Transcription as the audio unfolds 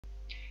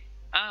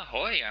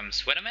Ahoy, I'm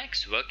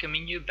Sweatamax,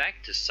 welcoming you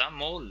back to some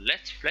more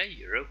Let's Play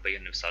Europa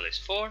Universalis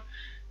 4,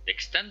 the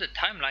extended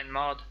timeline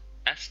mod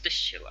as the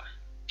Silla,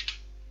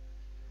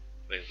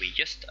 where we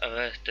just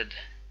averted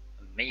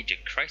a major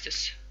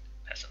crisis,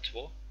 Peasant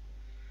War.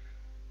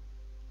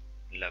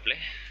 Lovely.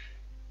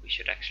 We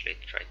should actually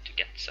try to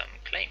get some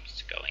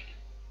claims going.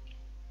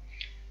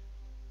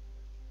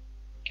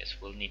 Guess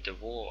we'll need to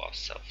war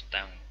ourselves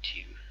down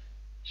to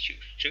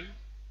Shushu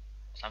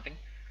or something.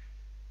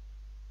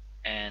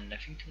 And I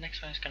think the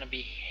next one is gonna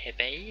be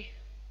Hebei.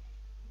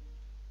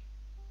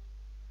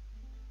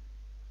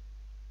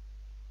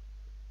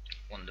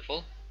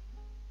 Wonderful.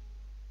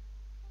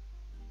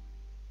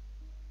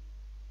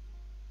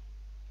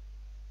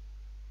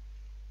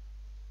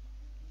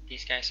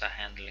 These guys are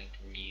handling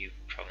the new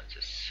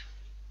provinces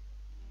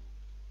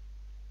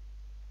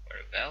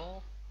very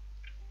well.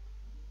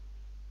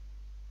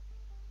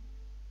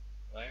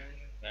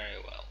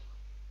 Very well.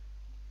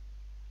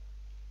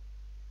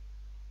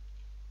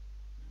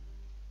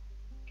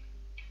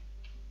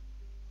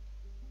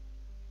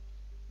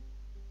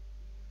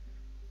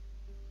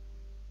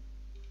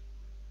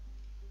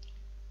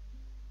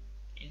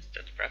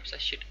 Instead, perhaps I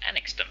should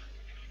annex them.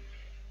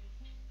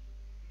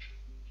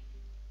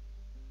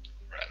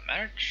 Royal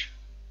marriage.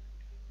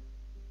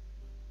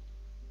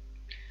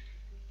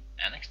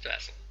 Annex to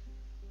vassal.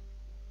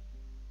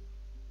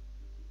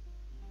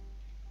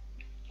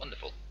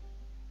 Wonderful.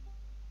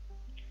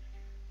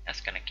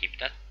 That's gonna keep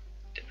that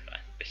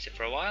diplomat busy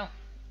for a while.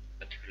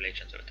 But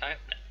relations over time?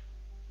 No.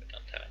 We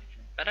don't have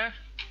anything better.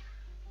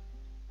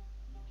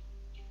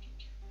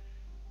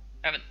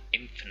 I have an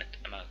infinite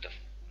amount of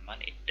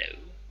money though.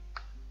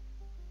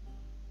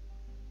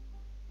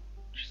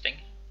 Interesting.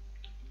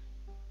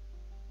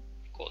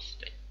 Of course,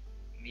 they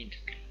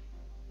immediately.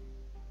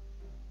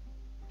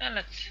 And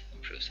let's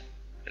improve some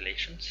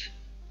relations.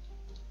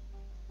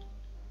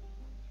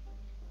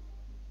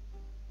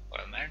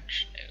 Royal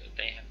marriage, no,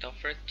 they have to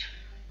offer it.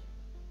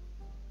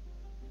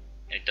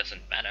 And it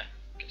doesn't matter,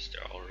 because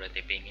they're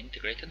already being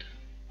integrated.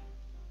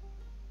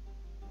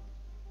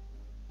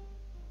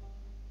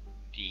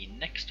 The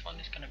next one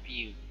is gonna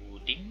be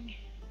Wuding.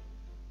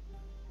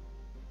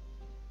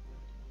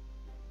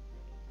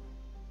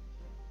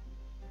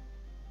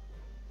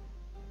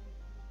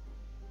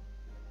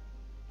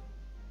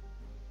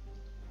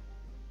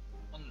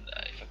 And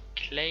if I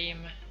claim,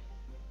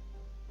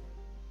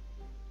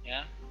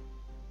 yeah,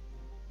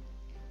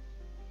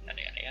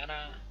 yada yada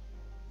yada.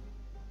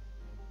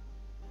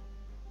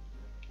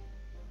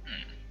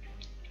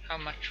 How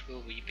much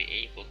will we be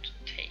able to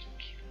take?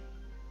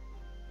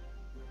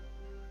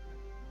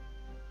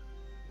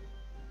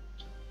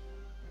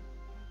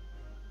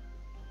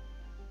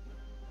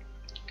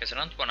 Because I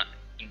don't want to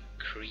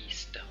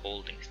increase the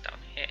holdings down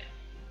here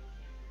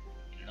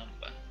in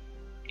number.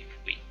 If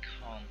we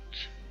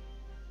can't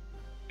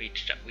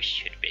reach them, we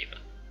should be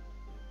able.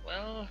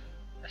 Well,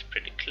 that's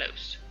pretty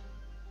close.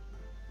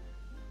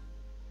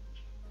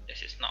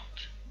 This is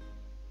not.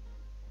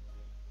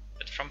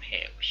 But from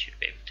here we should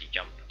be able to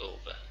jump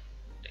over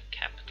the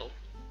capital.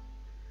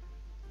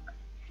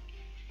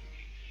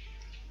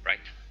 Right?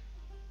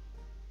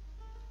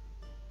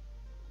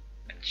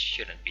 That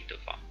shouldn't be too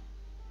far.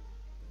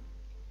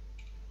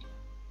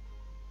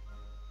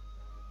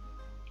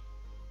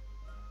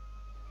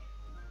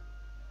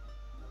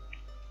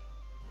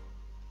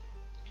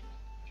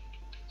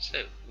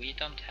 So we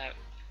don't have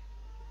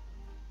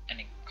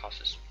any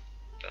causes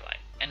the line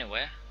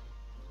anywhere.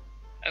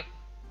 Oh,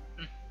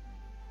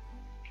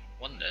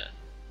 wonder,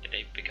 did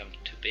they become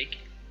too big?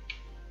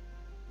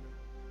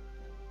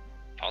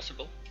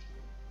 Possible.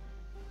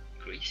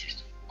 Greece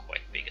is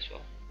quite big as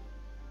well.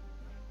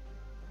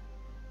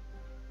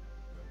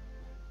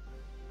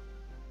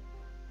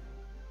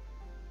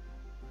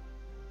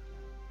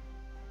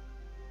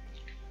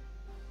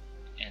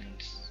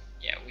 And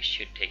yeah, we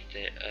should take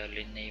the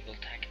early naval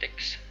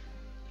tactics.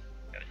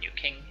 We have a new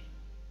king.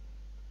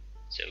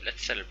 So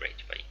let's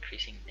celebrate by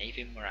increasing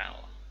navy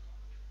morale.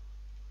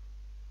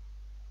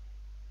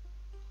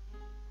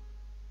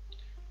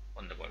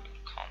 Wonder why we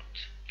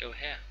can't go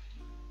here.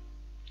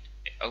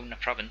 We own a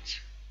province,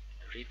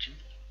 a region.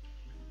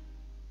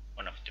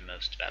 One of the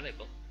most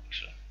valuable,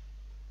 actually.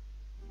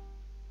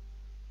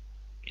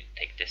 You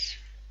take this.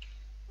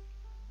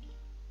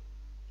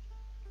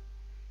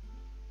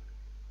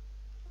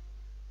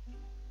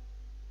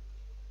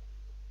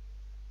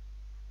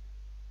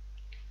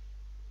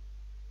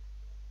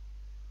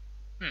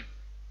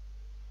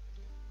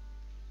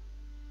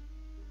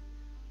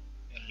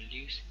 We'll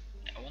use.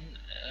 I wonder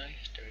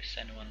if there is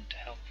anyone to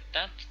help with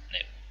that. No.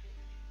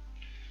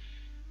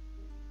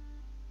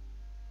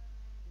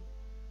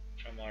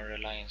 From our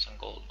reliance on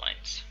gold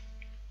mines.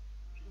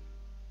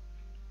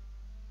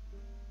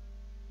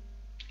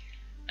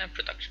 And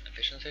production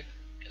efficiency,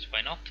 because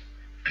why not?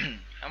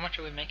 How much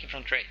are we making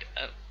from trade?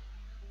 Oh,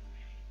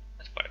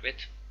 that's quite a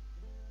bit.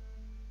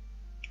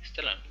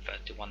 Still on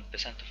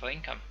 31% of our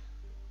income.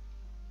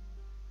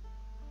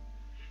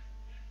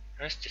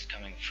 The rest is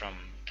coming from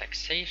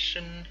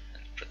taxation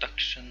and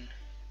production,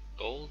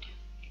 gold,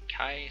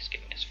 Kai is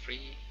giving us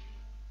free.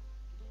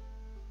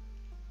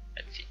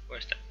 Let's see,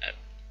 where's that? Oh,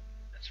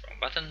 that's the wrong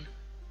button.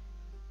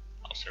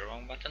 Also the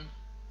wrong button.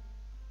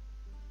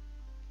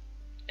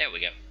 There we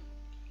go.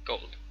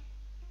 Gold.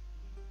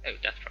 Oh,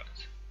 that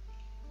province.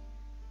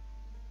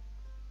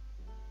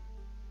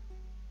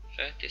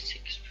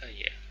 36 per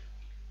year.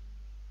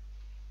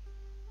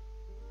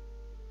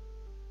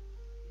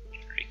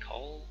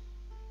 Recall.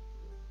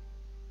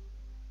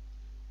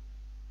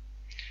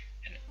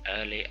 And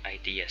early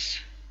ideas.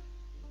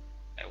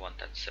 I want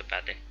that so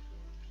badly.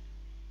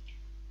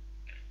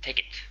 Take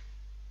it.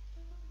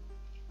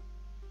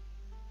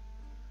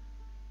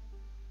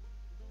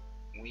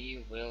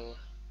 We will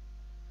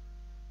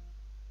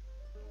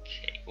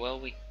take. Well,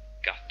 we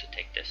got to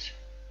take this.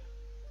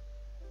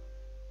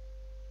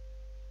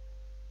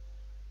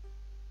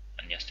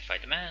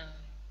 Unjustified demand.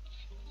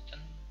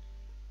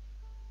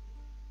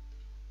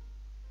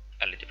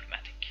 Early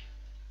diplomatic.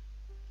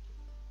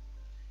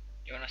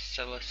 You wanna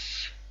sell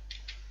us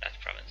that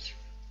province?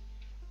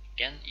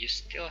 Again, you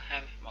still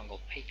have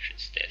Mongol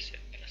patriots there, so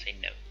I'm gonna say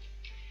no.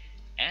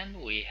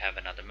 And we have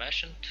another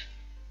merchant.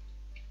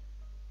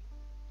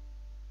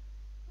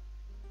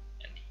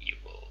 And he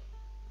will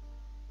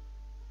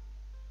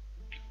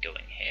be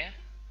going here,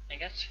 I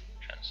guess.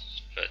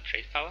 Transfer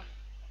trade power.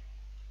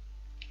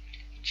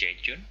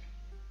 Jejun.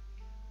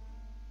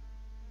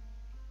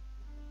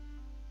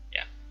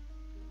 Yeah.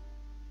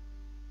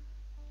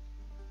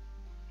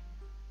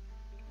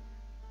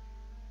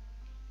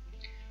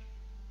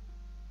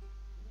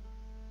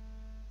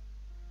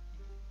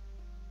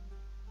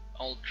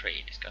 All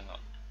trade is going on.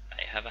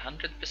 I have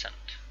 100%.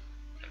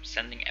 I'm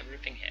sending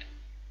everything here.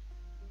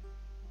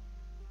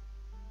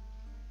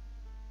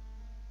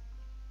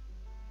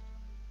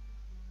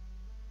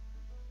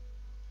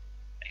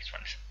 Next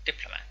one is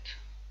diplomat.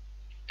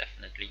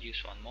 Definitely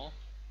use one more.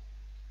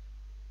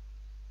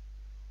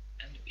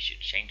 And we should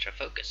change our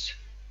focus.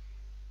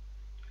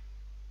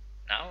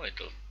 Now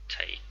it'll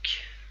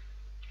take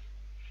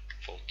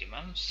 40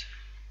 months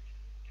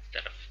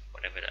instead of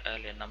whatever the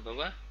earlier number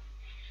were.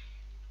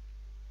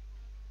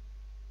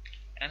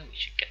 And we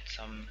should get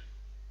some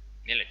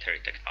military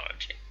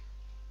technology.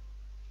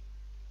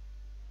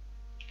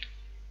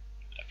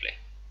 Lovely.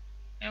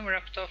 And we're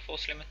up to our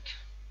force limit.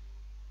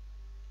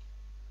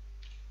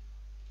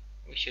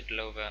 We should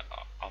lower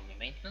our army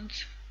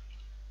maintenance.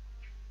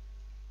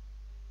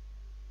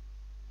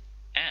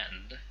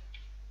 And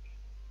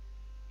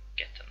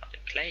get another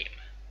claim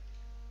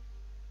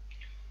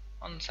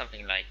on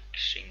something like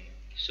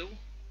Xingsu.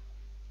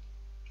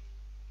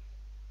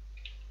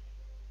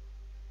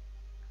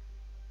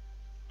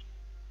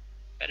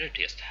 Better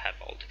to just have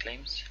all the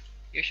claims.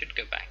 You should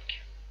go back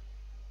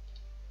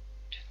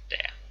to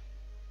there.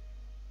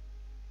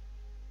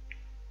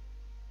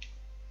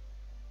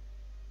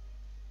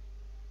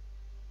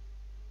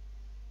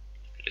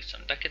 Lose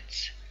some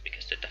ducats,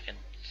 because the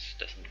ducats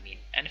doesn't mean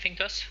anything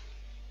to us.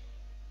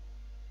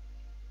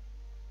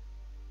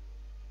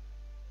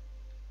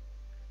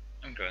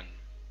 I'm growing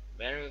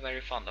very,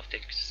 very fond of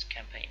this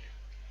campaign.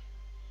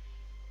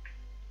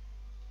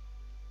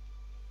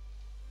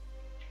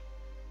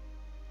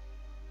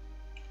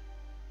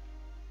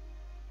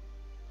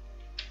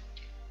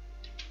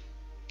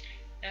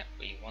 Yeah,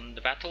 we won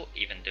the battle,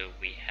 even though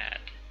we had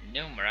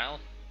no morale.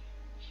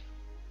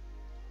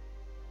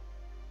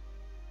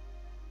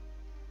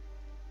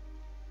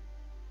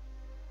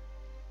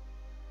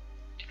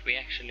 Did we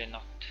actually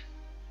not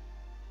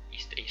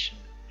East Asian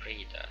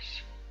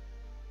raiders?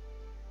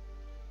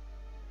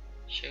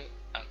 Show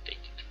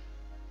outdated.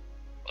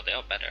 Well, they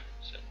are better,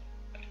 so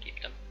I'm gonna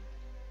keep them.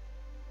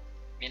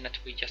 I mean that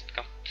we just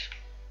got.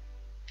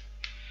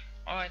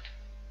 Alright,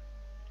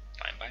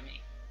 fine by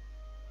me.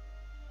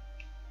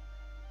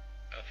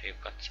 If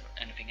you've got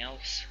anything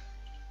else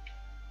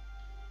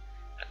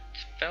that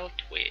felt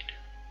weird,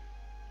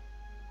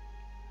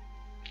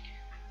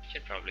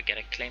 should probably get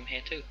a claim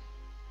here too.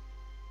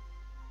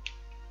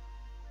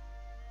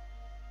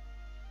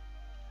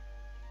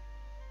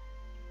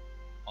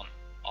 On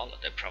all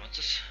of the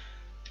provinces,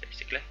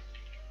 basically.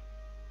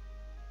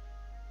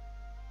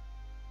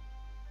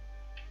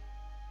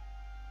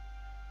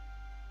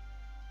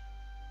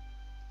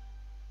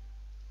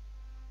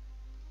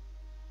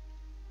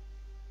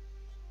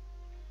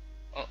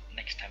 Oh,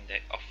 next time they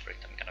offer it,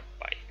 I'm gonna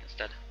buy it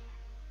instead.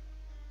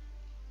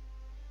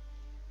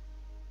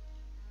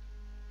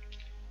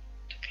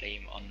 To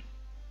claim on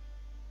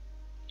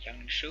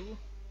Yangshu.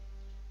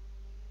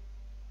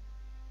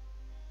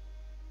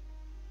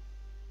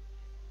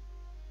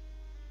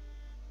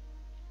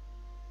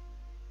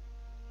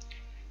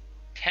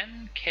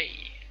 $10,000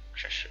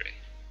 treasury.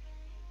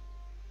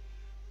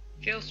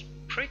 Feels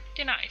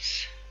pretty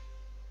nice,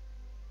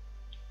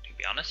 to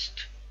be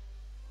honest.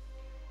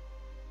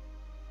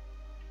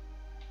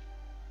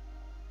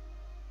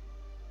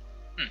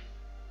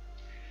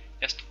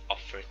 Just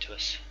offer it to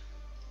us.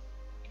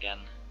 Again,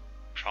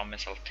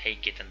 promise I'll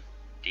take it and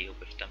deal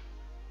with them.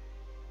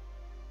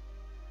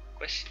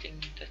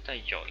 Requesting that I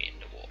join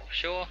the war.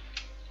 Sure,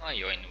 I'll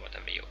join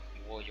whatever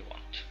war you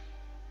want.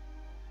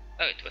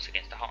 Oh, it was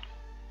against the Han.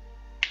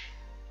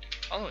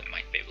 Oh, we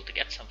might be able to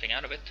get something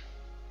out of it.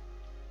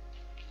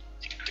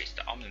 Let's increase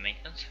the army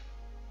maintenance.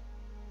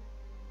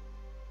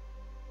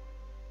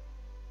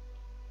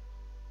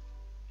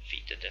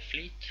 Defeated the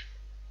fleet.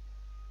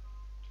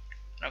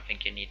 I don't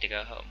think you need to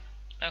go home.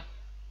 No,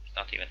 it's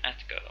not even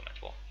at go home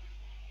at all.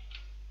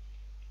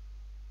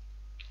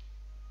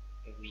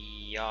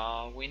 We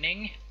are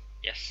winning.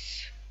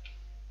 Yes.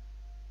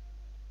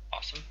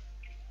 Awesome.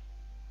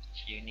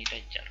 You need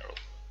a general.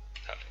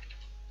 Perfect.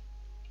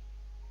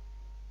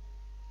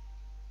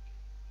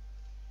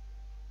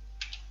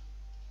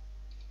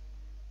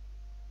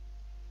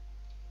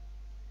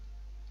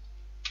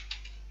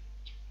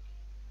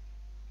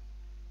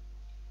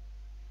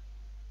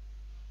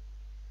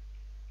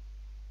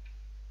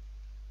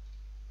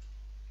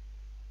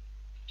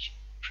 Should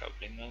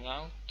probably move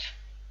out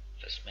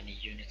as many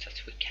units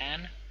as we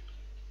can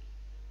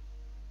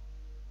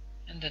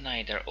and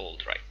deny their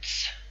old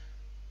rights.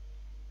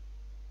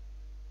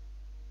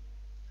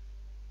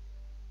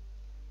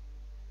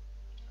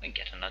 And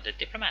get another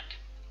diplomat.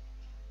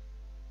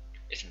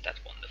 Isn't that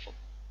wonderful?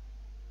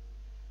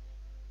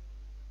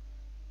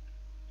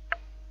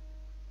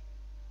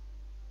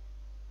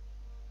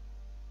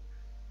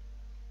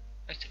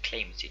 How's the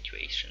claim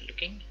situation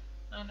looking?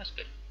 Oh, that's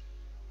good.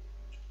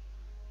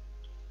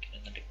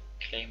 Get another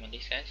claim on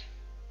these guys.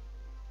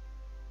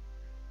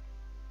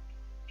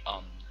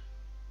 On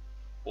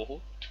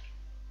Ahoj.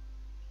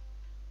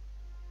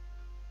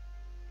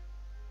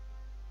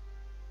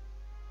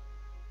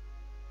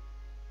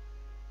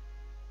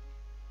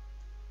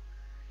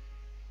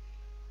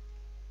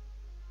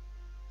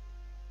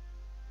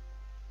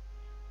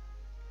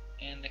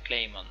 And a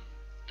claim on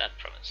that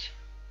province.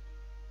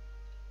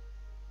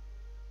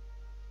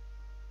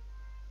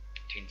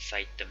 To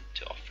incite them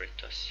to offer it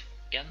to us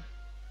again.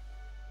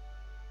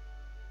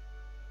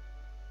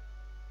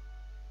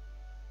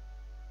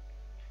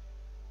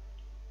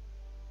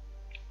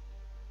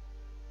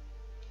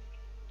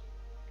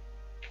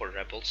 Poor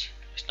rebels.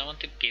 There's no one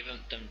to give them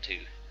to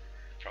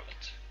the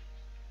province.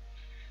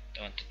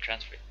 No one to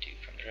transfer it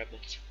to from the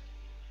rebels.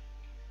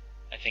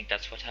 I think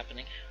that's what's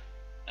happening.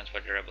 That's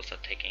why the rebels are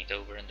taking it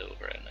over and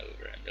over and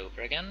over and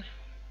over again.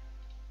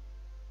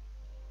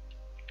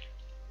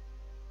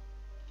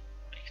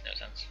 Makes no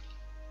sense.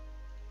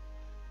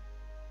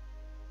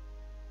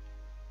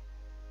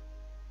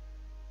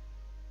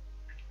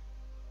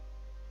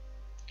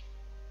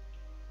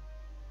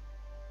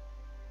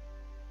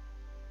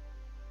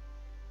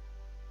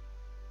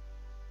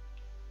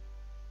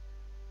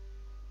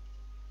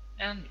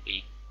 And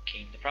we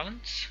gain the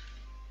province.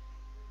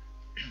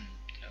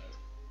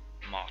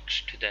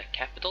 March to the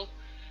capital.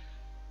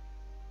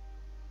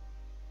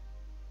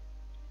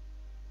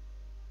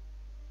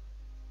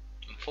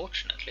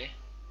 Unfortunately,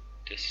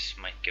 this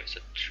might give us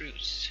a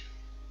truce.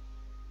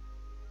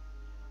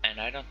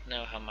 And I don't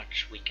know how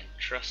much we can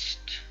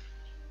trust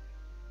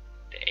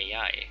the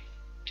AI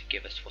to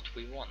give us what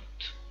we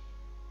want.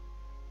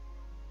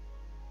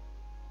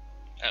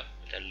 Oh,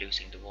 they're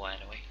losing the war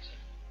anyway. So.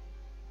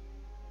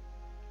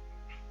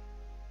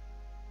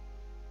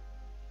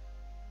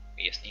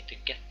 We just need to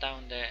get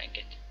down there and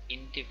get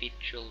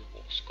individual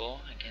war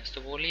score against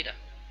the war leader.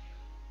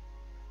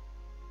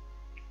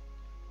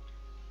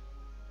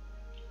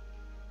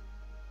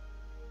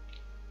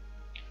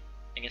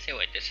 You can see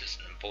why this is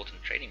an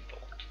important trading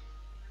port.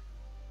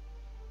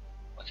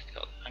 What's it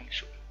called?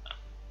 Hangshu? Oh.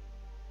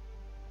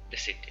 The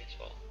city as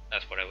well.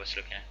 That's what I was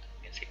looking at.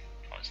 You can see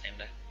the province name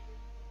there.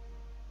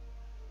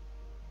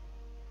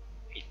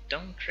 I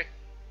don't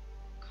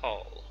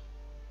recall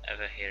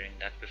ever hearing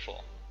that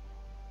before.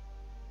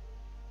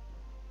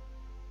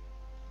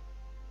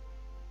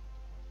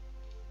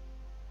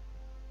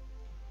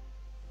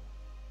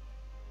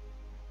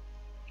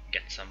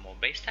 Get some more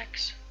base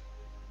tax.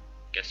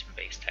 Get some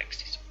base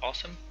tax is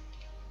awesome.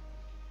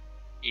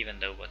 Even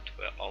though what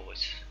we're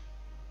always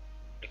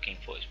looking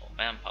for is more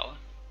manpower.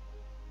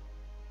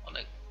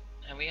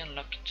 Have we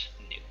unlocked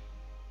new?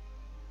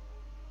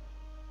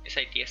 This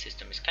idea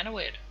system is kinda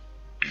weird.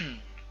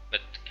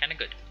 But kinda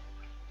good.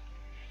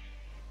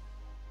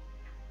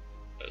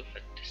 Both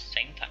at the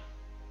same time.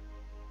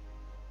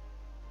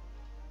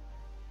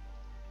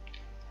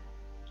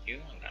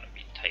 You are gonna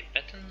be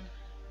Tibetan.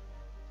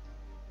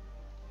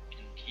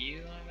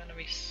 You are gonna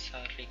be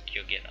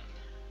Sarikyogiran.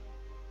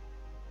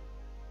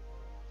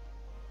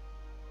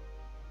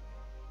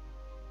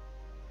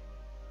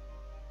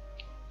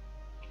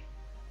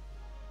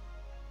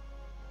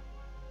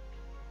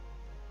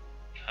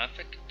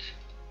 Perfect.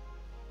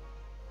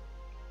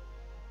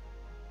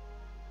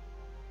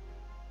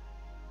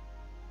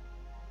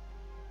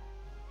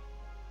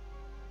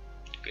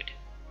 Good.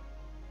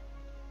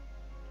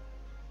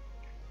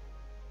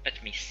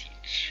 Let me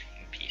siege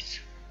in peace.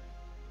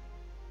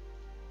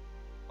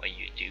 While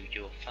you do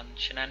your fun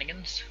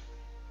shenanigans.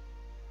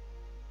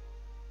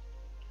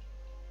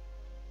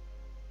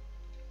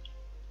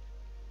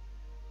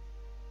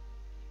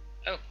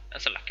 Oh,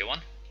 that's a lucky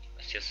one.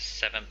 That's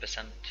just a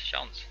 7%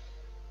 chance.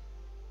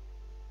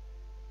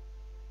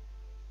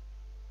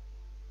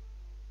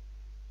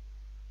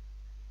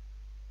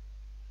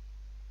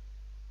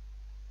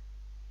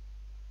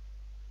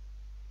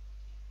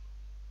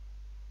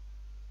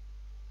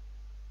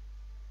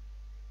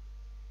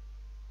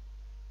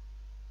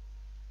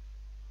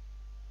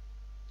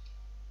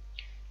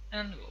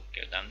 And we'll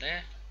go down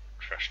there,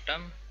 crush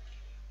them.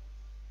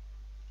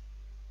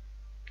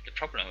 The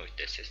problem with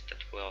this is that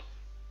we're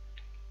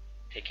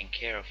taking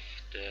care of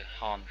the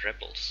Han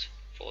rebels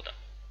for them.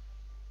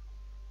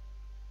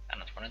 I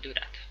don't want to do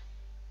that.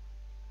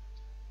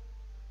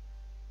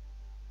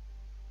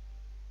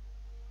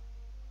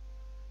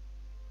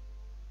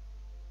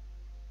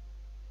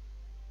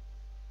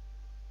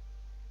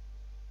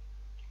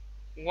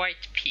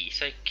 White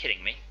peace, are you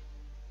kidding me?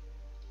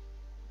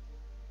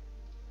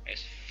 I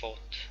just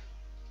fought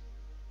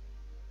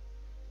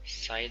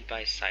side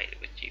by side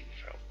with you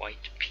for a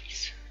white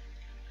peace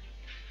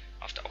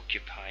after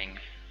occupying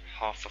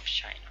half of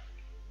China.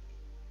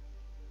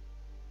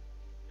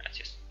 That's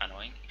just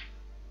annoying.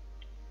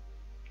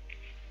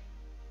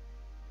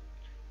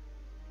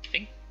 I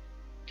think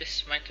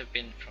this might have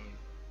been from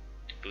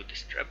the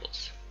Buddhist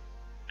rebels,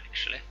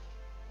 actually.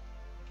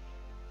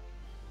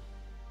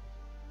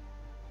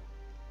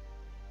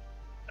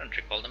 I don't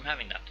recall them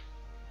having that.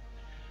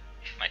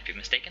 Might be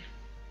mistaken.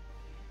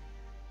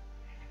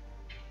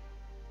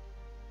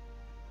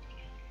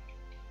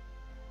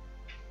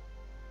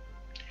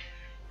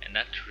 And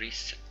that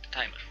reset the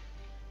timer.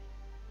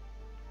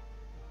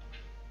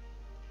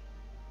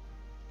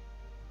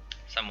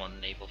 Summon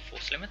naval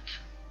force limit.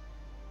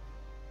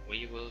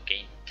 We will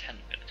gain 10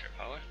 military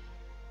power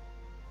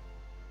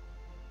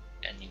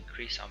and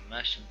increase our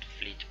merchant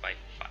fleet by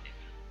 5.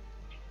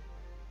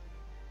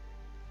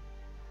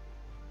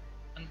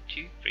 1,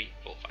 2, 3,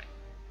 4, 5.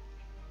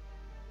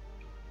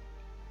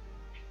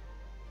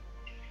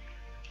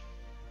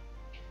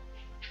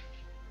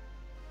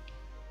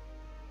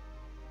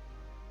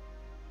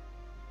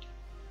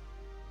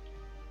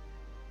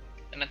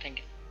 And I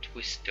think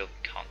we still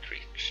can't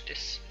reach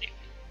this level.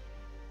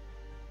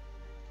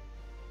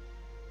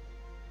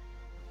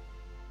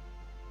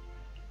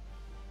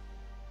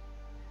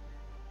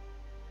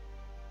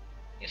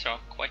 These are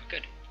quite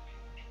good.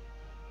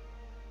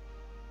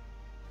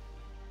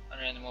 Are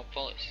there any more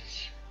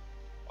policies?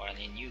 Or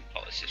any new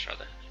policies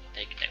rather?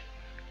 Take them.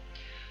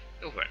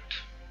 They weren't.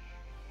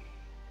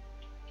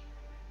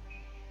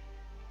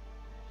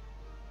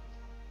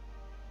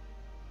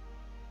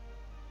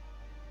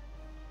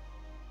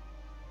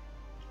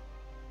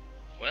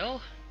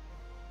 Well,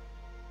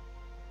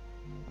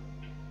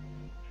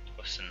 it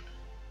was an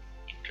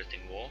interesting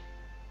war.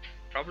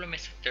 Problem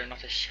is that they're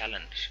not a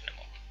challenge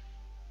anymore.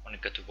 I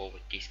want to go to war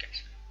with these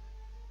guys.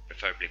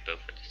 Preferably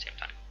both at the same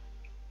time.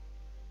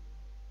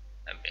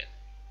 That'd be a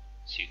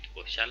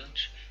suitable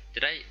challenge.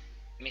 Did I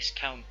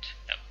miscount?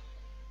 No.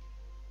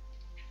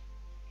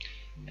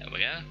 There we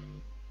go.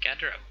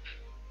 Gather up.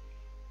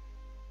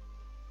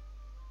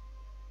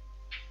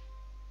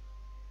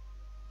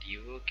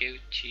 You will go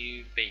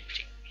to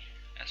Beijing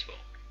as well.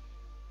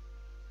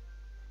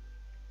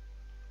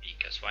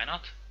 Because why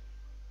not?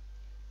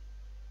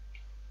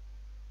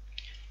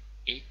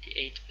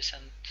 88%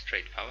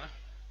 trade power.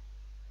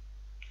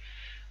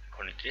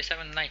 According to this, I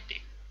have 90%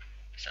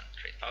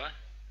 trade power.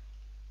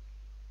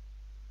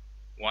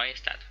 Why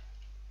is that?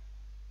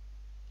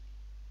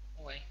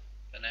 Oh wait,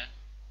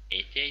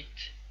 88,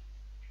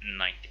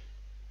 90.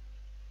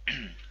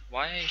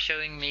 Why are you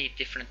showing me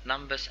different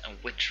numbers and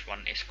which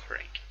one is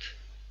correct?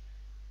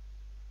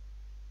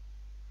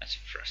 That's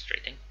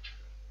frustrating.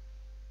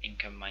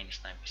 Income minus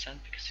 9%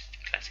 because it's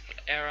the classical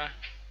era,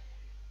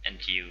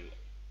 and you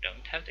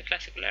don't have the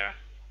classical era.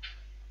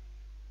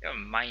 You're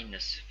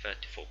minus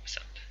 34%.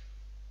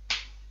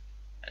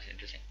 That's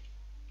interesting.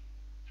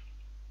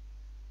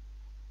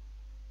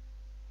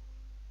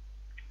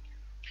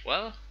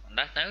 Well, on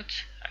that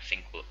note, I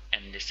think we'll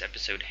end this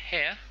episode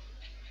here.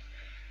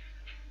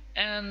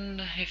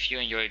 And if you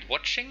enjoyed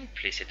watching,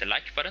 please hit the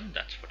like button,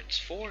 that's what it's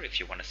for. If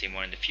you want to see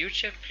more in the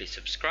future, please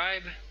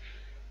subscribe.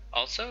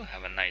 Also,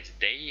 have a nice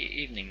day,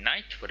 evening,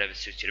 night, whatever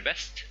suits you the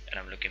best, and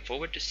I'm looking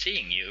forward to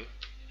seeing you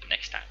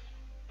next time.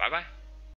 Bye bye.